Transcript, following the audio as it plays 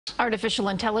Artificial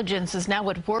intelligence is now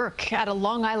at work at a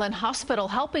Long Island hospital,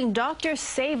 helping doctors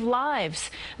save lives.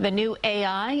 The new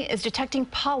AI is detecting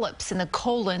polyps in the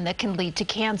colon that can lead to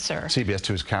cancer. CBS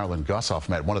 2's Carolyn Gusoff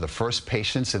met one of the first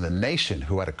patients in the nation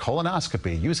who had a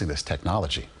colonoscopy using this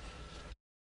technology.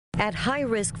 At high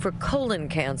risk for colon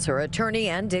cancer, attorney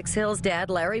and Dix Hill's dad,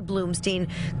 Larry Bloomstein,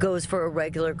 goes for a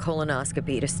regular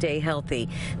colonoscopy to stay healthy.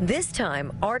 This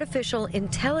time, artificial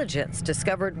intelligence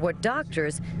discovered what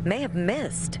doctors may have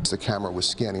missed. The camera was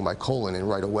scanning my colon, and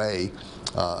right away,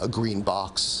 a green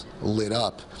box lit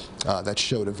up that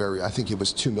showed I think it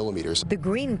was 2 millimeters. The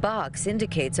green box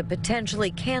indicates a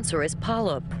potentially cancerous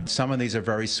polyp. Some of these are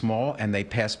very small and they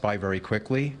pass by very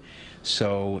quickly,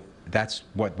 so that's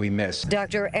what we missed.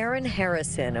 Dr. Aaron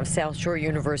Harrison of South Shore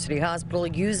University Hospital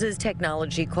uses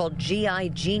technology called GI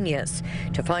Genius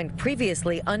to find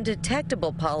previously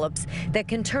undetectable polyps that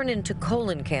can turn into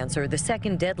colon cancer, the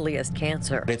second deadliest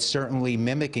cancer. It's certainly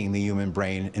mimicking the human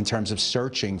brain in terms of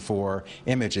searching for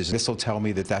images. This will tell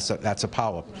me that that's a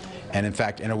polyp. And in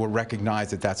fact, it will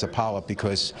recognize that that's a polyp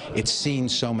because it's seen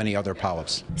so many other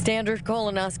polyps. Standard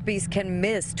colonoscopies can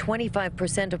miss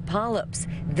 25% of polyps.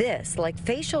 This, like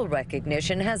facial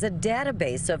recognition, has a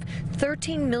database of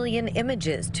 13 million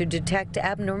images to detect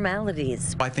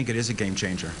abnormalities. I think it is a game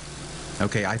changer.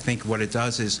 Okay, I think what it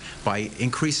does is by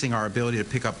increasing our ability to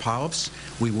pick up polyps,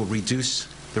 we will reduce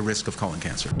the risk of colon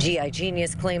cancer. GI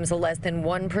Genius claims a less than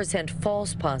 1%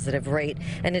 false positive rate.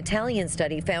 An Italian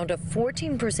study found a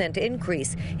 14%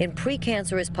 increase in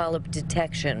precancerous polyp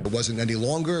detection. It wasn't any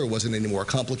longer, it wasn't any more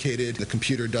complicated. The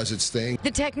computer does its thing.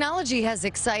 The technology has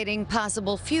exciting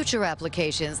possible future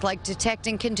applications like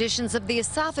detecting conditions of the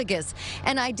esophagus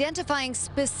and identifying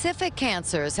specific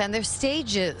cancers and their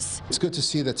stages. It's good to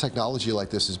see that technology like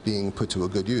this is being put to a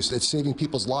good use. It's saving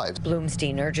people's lives.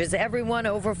 Bloomstein urges everyone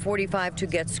over 45 to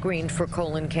get screened for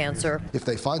colon cancer. If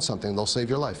they find something, they'll save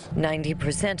your life.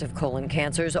 90% of colon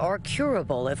cancers are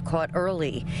curable if caught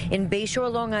early. In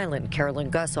Bayshore, Long Island, Carolyn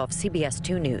Gusoff, CBS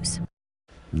 2 News.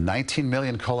 19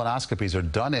 million colonoscopies are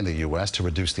done in the U.S. to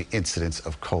reduce the incidence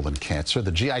of colon cancer.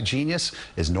 The GI Genius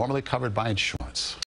is normally covered by insurance.